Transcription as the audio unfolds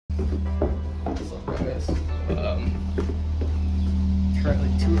What's up, guys? Currently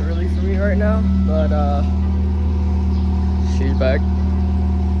too early for me right now, but she's back.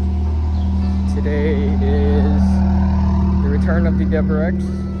 Today is the return of the WRX.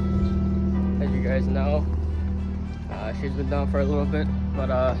 As you guys know, she's been down for a little bit,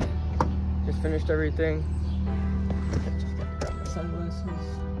 but just finished everything. Just gotta grab my sunglasses,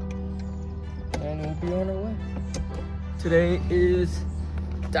 and we'll be on our way. Today is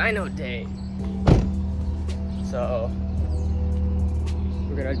Dyno Day, so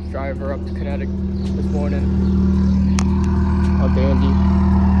we're gonna drive her up to Kinetic this morning. How dandy.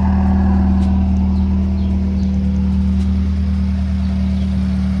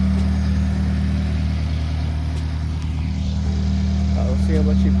 We'll see how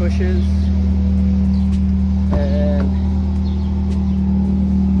much she pushes. And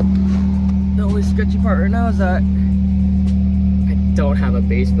the only sketchy part right now is that I don't have a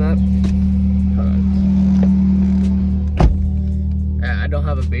base map. Hold on. I don't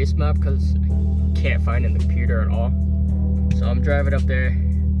have a base map because I can't find it in the computer at all. So I'm driving up there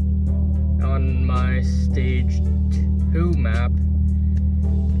on my stage 2 map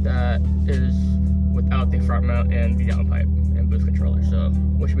that is without the front mount and the downpipe and boost controller. So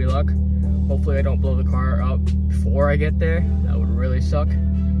wish me luck. Hopefully I don't blow the car up before I get there. That would really suck.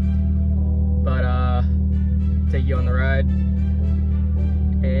 But take you on the ride.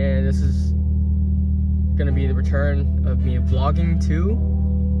 And this is gonna be the return of me vlogging too.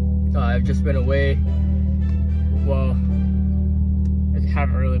 I've just been away. Well, I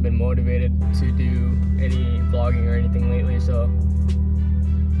haven't really been motivated to do any vlogging or anything lately, so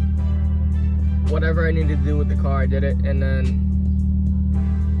whatever I needed to do with the car, I did it, and then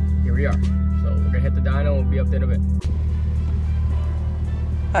here we are. So we're gonna hit the dyno. We'll be up there in a bit.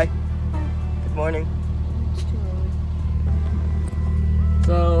 Hi. Good morning. It's too early.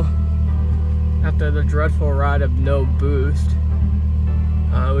 So after the dreadful ride of no boost,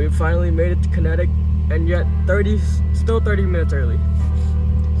 we finally made it to Kinetic, and yet still 30 minutes early.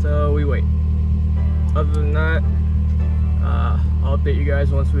 So we wait. Other than that, I'll update you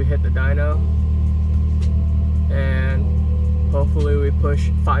guys once we hit the dyno, and hopefully we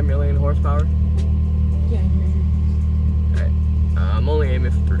push 5 million horsepower. Yeah, Alright, I'm only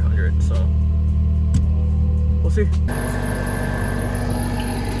aiming for 300, so we'll see.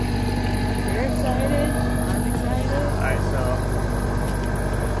 you're excited. I'm excited. Alright, so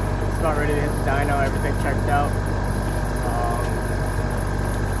it's about ready to hit the dyno. Everything checked out.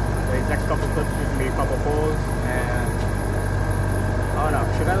 These next couple clips are gonna be a couple pulls, and I don't know.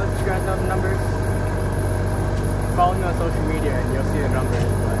 Should I let you guys know the numbers? Follow me on social media and you'll see the numbers,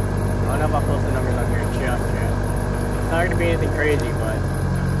 but I don't know if I'll post the numbers on here just yet. It's not gonna be anything crazy, but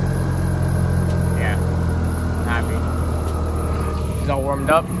yeah, I'm happy. He's all warmed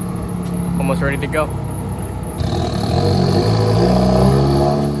up, almost ready to go.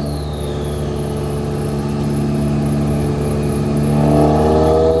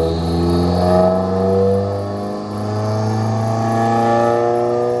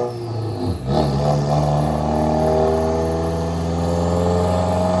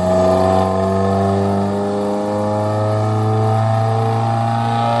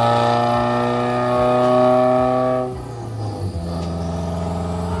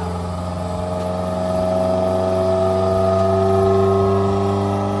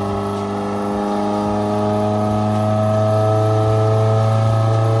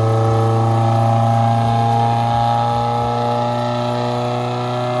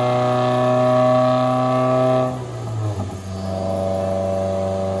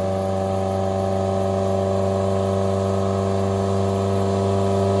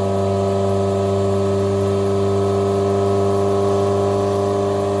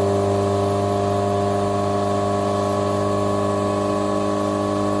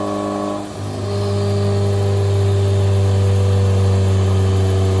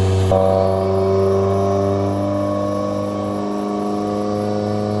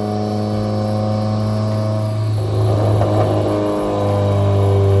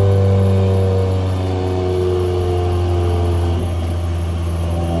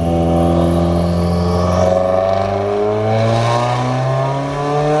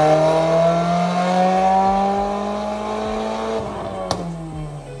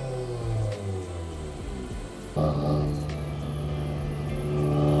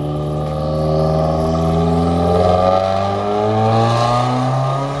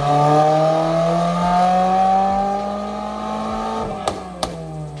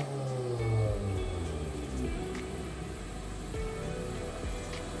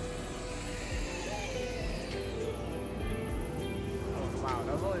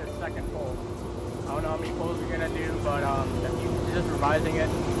 second pull. I don't know how many pulls we're gonna do, but just revising it.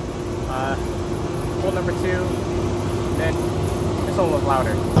 Pull number 2, then this one was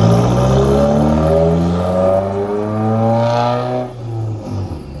louder.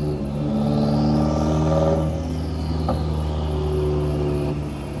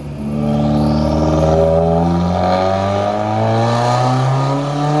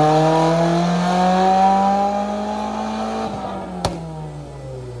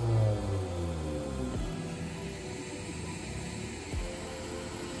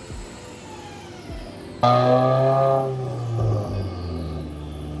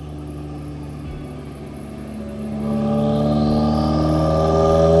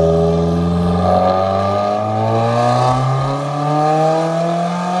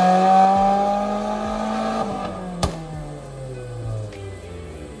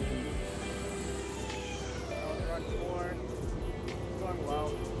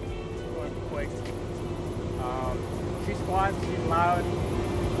 She's squats, she's loud.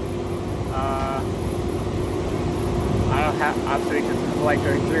 Absolutely, just like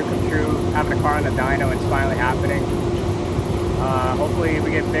going through having a car on the dyno. It's finally happening. Hopefully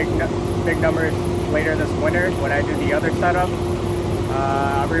we get big numbers later this winter when I do the other setup.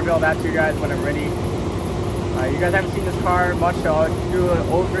 I'll reveal that to you guys when I'm ready. You guys haven't seen this car much, so I'll do an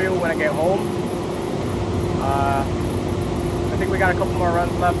overview when I get home. I think we got a couple more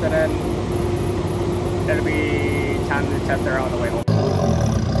runs left, and then it'll be time to test her on the way home.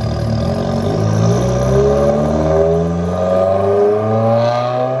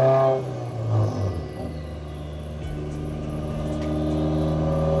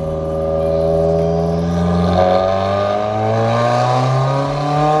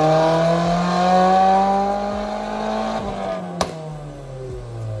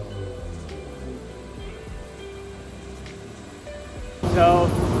 So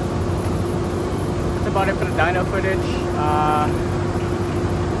that's about it for the dyno footage.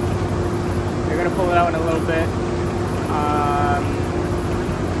 They're gonna pull it out in a little bit.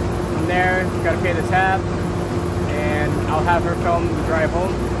 From there, gotta pay the tab, and I'll have her film the drive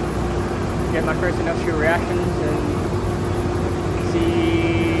home, get my first initial reactions, and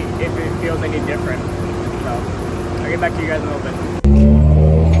see if it feels any different. So I'll get back to you guys in a little bit.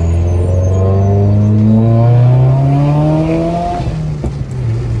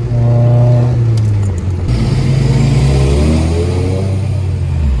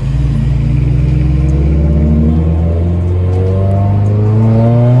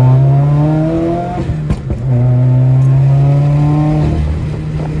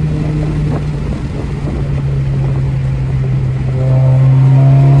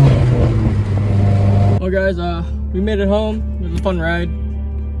 Guys, we made it home. It was a fun ride.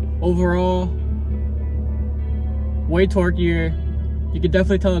 Overall, way torqueier. You could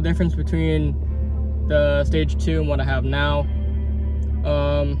definitely tell the difference between the stage 2 and what I have now.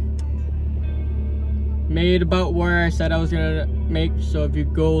 Made about where I said I was gonna make, so if you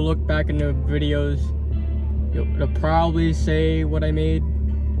go look back in the videos, it'll probably say what I made.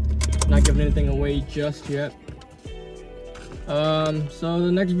 Not giving anything away just yet. So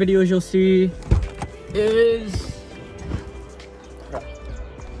the next videos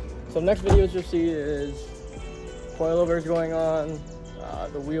you'll see is coilovers going on,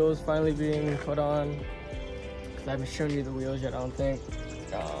 the wheels finally being put on, because I haven't shown you the wheels yet, I don't think.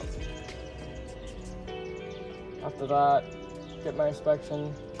 After that, get my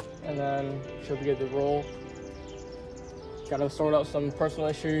inspection, and then she'll be good to roll. Gotta sort out some personal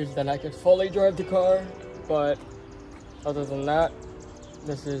issues, then I can fully drive the car. But other than that,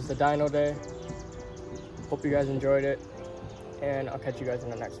 this is the dyno day. Hope you guys enjoyed it, and I'll catch you guys in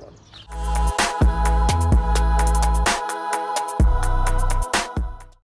the next one.